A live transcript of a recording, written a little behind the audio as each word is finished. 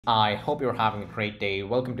I hope you're having a great day.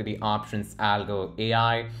 Welcome to the Options Algo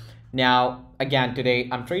AI. Now, again, today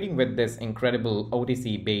I'm trading with this incredible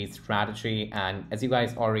OTC based strategy. And as you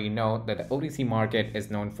guys already know, that the OTC market is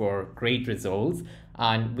known for great results.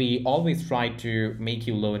 And we always try to make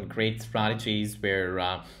you learn great strategies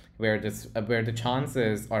where the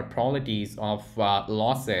chances or probabilities of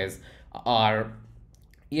losses are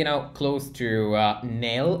close to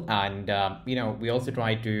nil. And we also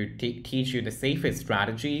try to teach you the safest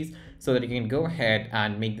strategies so that you can go ahead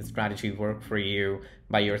and make the strategy work for you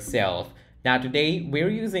by yourself. Now today we're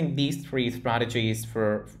using these three strategies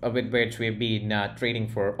for with which we've been trading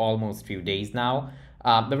for almost few days now.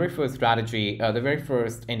 The very first strategy, the very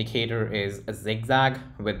first indicator is a zigzag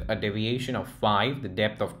with a deviation of 5, the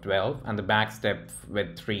depth of 12, and the back step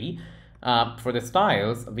with 3. For the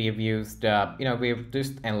styles, we've used, we've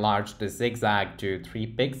just enlarged the zigzag to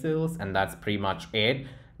 3 pixels, and that's pretty much it.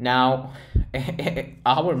 Now,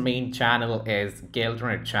 our main channel is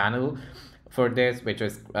Keltner channel for this, which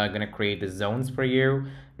is going to create the zones for you.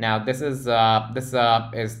 Now, this is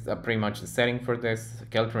pretty much the setting for this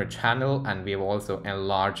Keltner channel, and we've also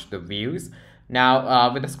enlarged the views.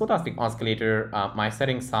 Now, with the stochastic oscillator, my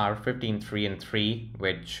settings are 15, 3, and 3,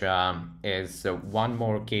 which is one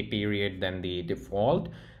more K period than the default.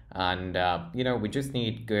 And, we just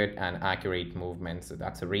need good and accurate movement. So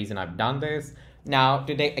that's the reason I've done this. Now,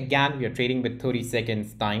 today, again, we are trading with 30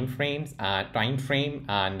 seconds time frame,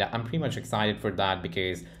 and I'm pretty much excited for that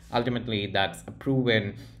because ultimately that's a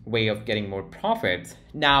proven way of getting more profits.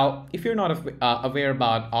 Now, if you're not aware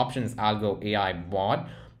about Options Algo AI bot,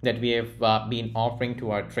 that we have been offering to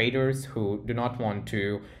our traders who do not want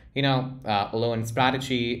to learn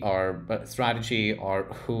strategy or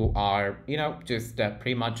who are just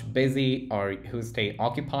pretty much busy or who stay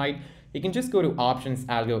occupied. You can just go to Options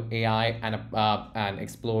Algo AI and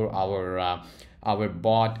explore our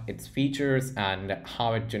bot, its features, and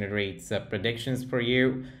how it generates predictions for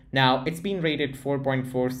you. Now, it's been rated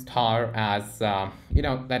 4.4 star as,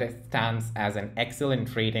 that it stands as an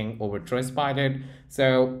excellent rating over Trustpilot.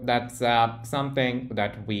 So that's something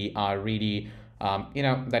that we are really,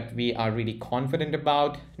 confident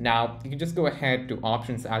about. Now, you can just go ahead to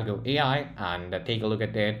Options Algo AI and take a look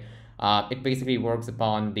at it. It basically works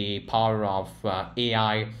upon the power of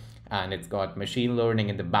AI, and it's got machine learning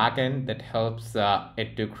in the backend that helps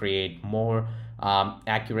it to create more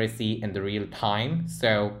accuracy in the real time.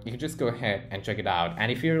 So you can just go ahead and check it out. And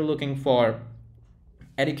if you're looking for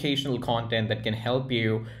educational content that can help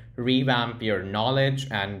you revamp your knowledge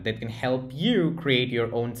and that can help you create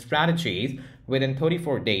your own strategies within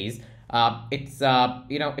 34 days, it's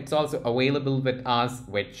also available with us,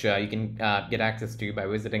 which you can get access to by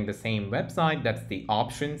visiting the same website. That's the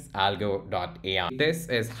optionsalgo.ai. This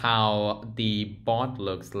is how the bot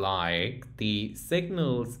looks like. The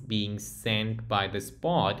signals being sent by this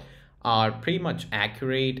bot are pretty much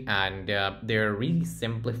accurate, and they're really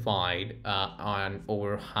simplified on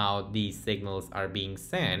over how these signals are being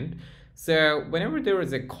sent. So whenever there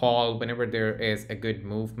is a call, whenever there is a good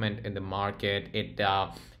movement in the market, it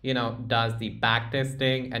does the back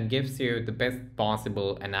testing and gives you the best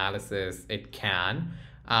possible analysis it can.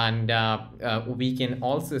 And we can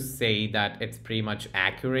also say that it's pretty much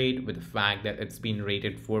accurate with the fact that it's been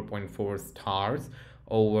rated 4.4 stars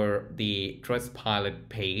over the Trustpilot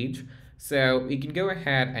page. So you can go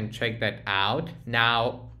ahead and check that out.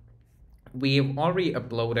 Now, we've already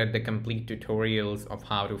uploaded the complete tutorials of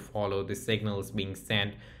how to follow the signals being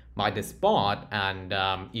sent by this bot, and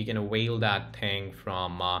you can avail that thing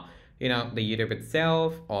from the YouTube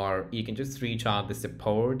itself, or you can just reach out the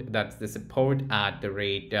support. That's the support at the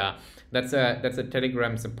rate. That's a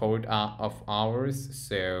Telegram support of ours.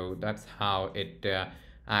 So that's how it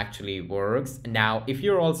actually works. Now, if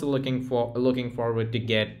you're also looking forward to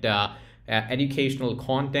get educational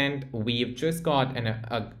content, we've just got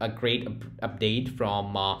a great update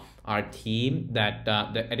from our team that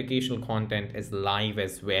the educational content is live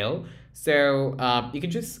as well. So you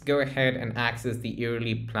can just go ahead and access the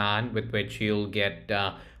yearly plan with which you'll get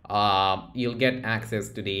access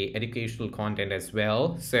to the educational content as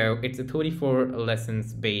well. So it's a 34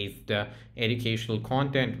 lessons based educational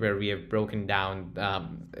content where we have broken down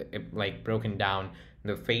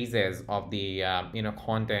the phases of the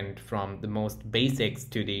content from the most basics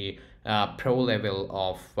to the pro level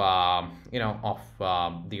of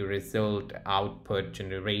the result output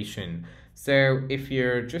generation. So if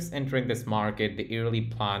you're just entering this market, the yearly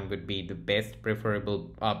plan would be the best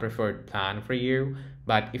preferred plan for you.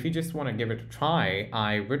 But if you just want to give it a try,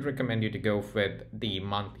 I would recommend you to go with the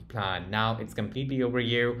monthly plan. Now it's completely over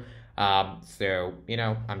you. So,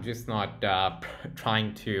 I'm just not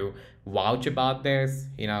trying to vouch about this,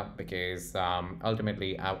 because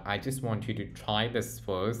ultimately I just want you to try this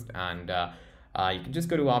first, and you can just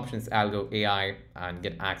go to options, algo AI, and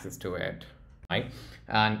get access to it. Right?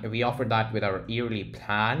 And we offer that with our yearly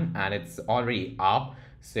plan, and it's already up.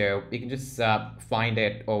 So you can just find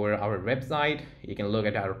it over our website. You can look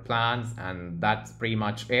at our plans, and that's pretty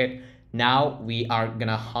much it. Now we are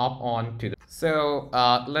gonna hop on to the. So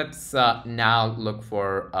let's now look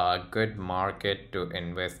for a good market to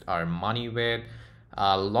invest our money with.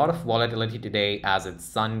 A lot of volatility today as it's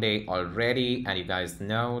Sunday already, and you guys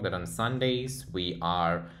know that on Sundays we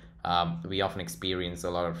often experience a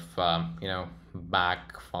lot of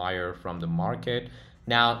backfire from the market.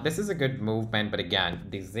 Now this is a good movement, but again,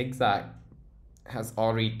 the zigzag has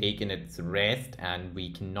already taken its rest and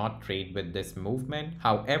we cannot trade with this movement.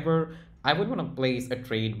 However, I would want to place a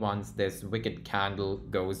trade once this wicked candle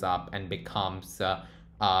goes up and becomes a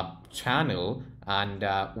channel, and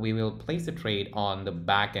we will place a trade on the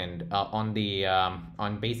back end, on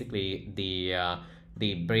basically the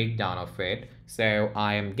breakdown of it. So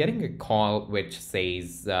I am getting a call which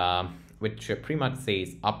says which pretty much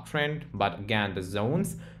says uptrend, but again the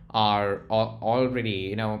zones are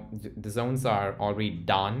already, the zones are already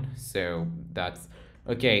done. So that's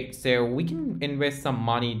okay. So we can invest some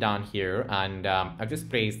money down here, and I've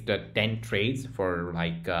just placed 10 trades for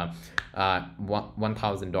like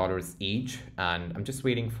 $1,000 each, and I'm just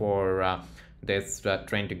waiting for this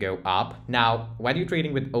trend to go up. Now, while you're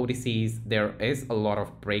trading with OTCs, there is a lot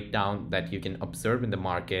of breakdown that you can observe in the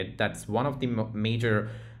market. That's one of the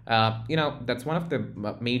major that's one of the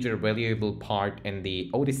major valuable part in the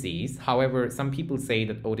OTCs. However, some people say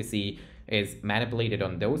that OTC is manipulated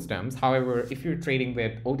on those terms. However, if you're trading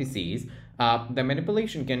with OTCs, the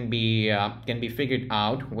manipulation can be figured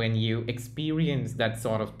out when you experience that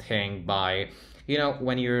sort of thing by,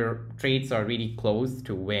 when your trades are really close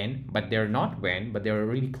to win, but they're not win, but they're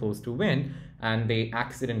really close to win, and they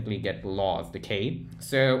accidentally get lost. Okay,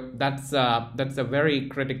 so that's a very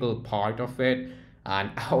critical part of it,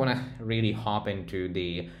 and I want to really hop into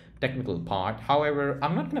the technical part. However,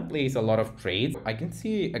 I'm not going to place a lot of trades. I can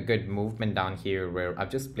see a good movement down here where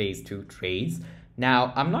I've just placed 2 trades.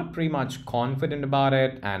 Now, I'm not pretty much confident about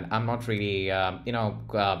it, and I'm not really,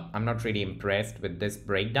 I'm not really impressed with this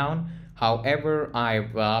breakdown. However,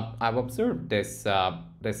 I've observed this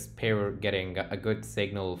pair getting a good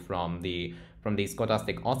signal from the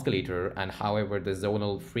stochastic oscillator, and however, the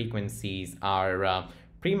zonal frequencies are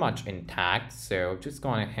pretty much intact. So just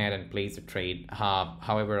gone ahead and place a trade.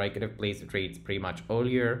 However, I could have placed the trades pretty much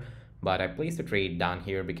earlier, but I placed a trade down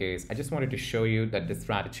here because I just wanted to show you that the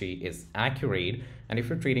strategy is accurate. And if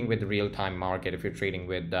you're trading with the real-time market, if you're trading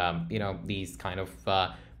with these kind of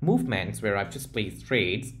movements where I've just placed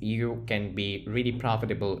trades, you can be really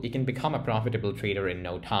profitable. You can become a profitable trader in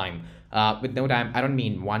no time. With no time, I don't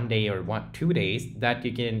mean 1 day or 2 days. That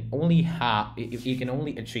you can only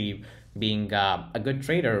achieve being a good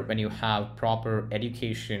trader when you have proper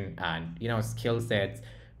education and skill sets,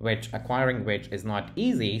 which acquiring which is not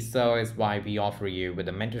easy. So is why we offer you with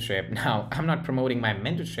a mentorship. Now, I'm not promoting my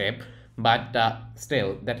mentorship, but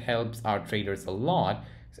still that helps our traders a lot,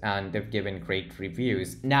 and they've given great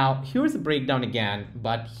reviews. Now, here's a breakdown again,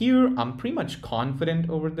 but here I'm pretty much confident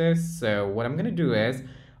over this. So what I'm gonna do is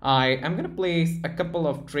I'm gonna place a couple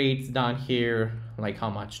of trades down here, like how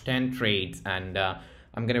much, 10 trades, and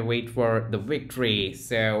I'm gonna wait for the victory.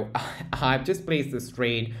 So I've just placed this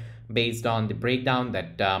trade based on the breakdown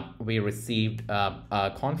that we received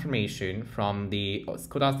a confirmation from the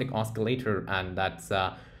stochastic oscillator, and that's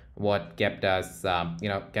what kept us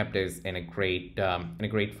in a great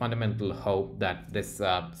fundamental hope that this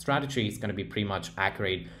strategy is going to be pretty much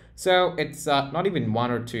accurate. So it's not even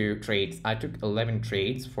 1 or 2 trades. I took 11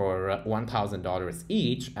 trades for $1,000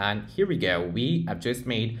 each, and here we go. We have just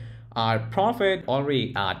made our profit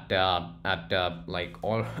already at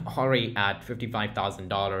already at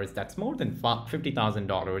 $55,000. That's more than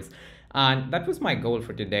 $50,000. And that was my goal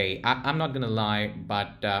for today. I'm not gonna lie,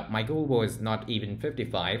 but my goal was not even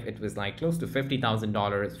 55. It was like close to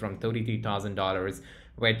 $50,000 from $33,000,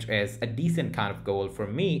 which is a decent kind of goal for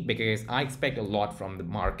me because I expect a lot from the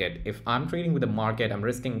market. If I'm trading with the market, I'm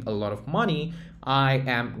risking a lot of money. I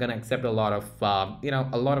am gonna accept a lot of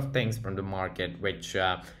a lot of things from the market, which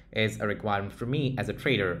is a requirement for me as a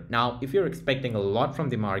trader. Now, if you're expecting a lot from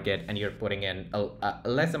the market and you're putting in a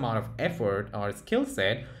less amount of effort or skill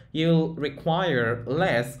set, you'll require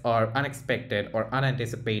less or unexpected or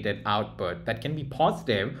unanticipated output that can be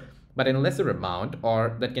positive, but in lesser amount,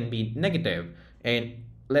 or that can be negative in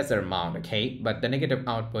lesser amount, okay? But the negative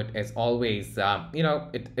output is always,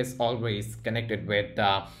 it is always connected with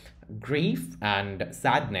grief and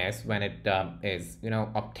sadness when it is,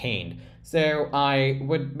 obtained. So I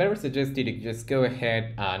would better suggest you to just go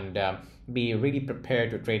ahead and be really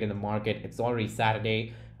prepared to trade in the market. It's already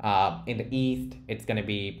Saturday. In the East, it's going to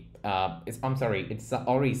be, it's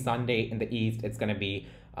already Sunday in the East. It's going to be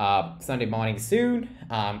Sunday morning soon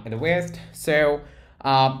in the West. So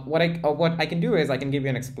what I can do is I can give you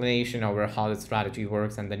an explanation over how the strategy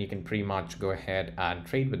works, and then you can pretty much go ahead and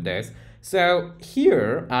trade with this. So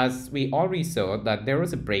here, as we already saw, that there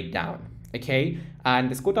was a breakdown, okay,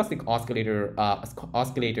 and the stochastic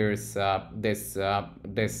oscillators,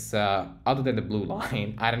 this other than the blue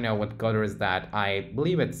line, I don't know what color is that. I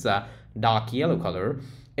believe it's dark yellow color.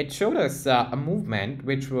 It showed us a movement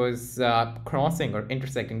which was crossing or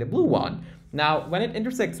intersecting the blue one. Now, when it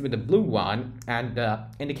intersects with the blue one and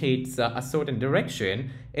indicates a certain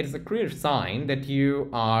direction, it is a clear sign that you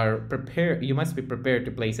are prepared. You must be prepared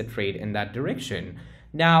to place a trade in that direction.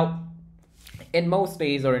 Now, in most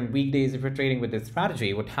days or in weekdays, if you're trading with this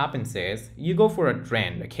strategy, what happens is you go for a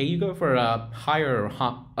trend. Okay, you go for a higher or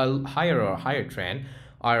higher trend,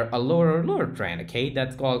 or a lower or lower trend. Okay,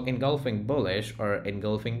 that's called engulfing bullish or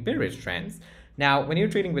engulfing bearish trends. Now, when you're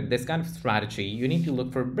trading with this kind of strategy, you need to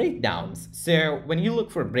look for breakdowns. So when you look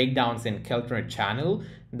for breakdowns in Keltner channel,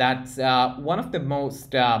 that's one of the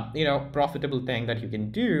most profitable thing that you can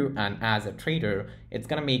do. And as a trader, it's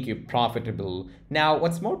gonna make you profitable. Now,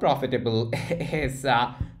 what's more profitable is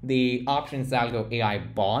the options algo AI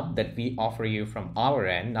bot that we offer you from our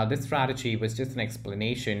end. Now, this strategy was just an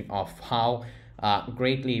explanation of how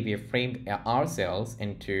greatly we have framed ourselves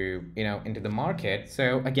into the market.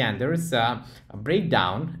 So again, there is a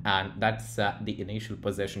breakdown, and that's the initial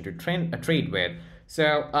position to trade with.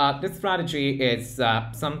 So this strategy is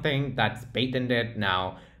something that's patented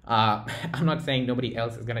now. I'm not saying nobody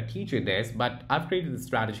else is going to teach you this, but I've created the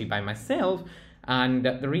strategy by myself. And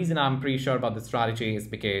the reason I'm pretty sure about the strategy is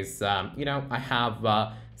because, I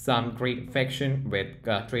have some great affection with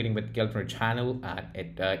trading with Keltner channel, and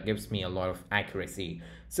it gives me a lot of accuracy.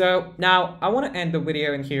 So now I want to end the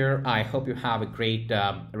video in here. I hope you have a great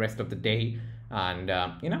rest of the day. And,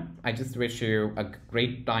 I just wish you a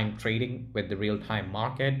great time trading with the real-time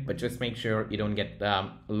market, but just make sure you don't get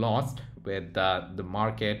lost with the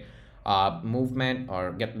market movement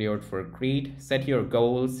or get lured for greed. Set your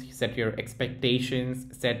goals, set your expectations,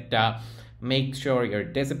 make sure you're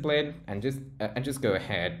disciplined, and just go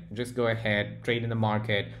ahead, trade in the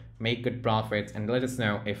market, make good profits, and let us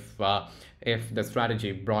know if the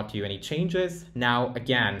strategy brought you any changes. Now,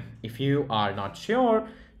 again, if you are not sure,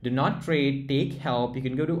 do not trade, take help. You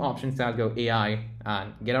can go to Options Algo AI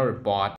and get our bot.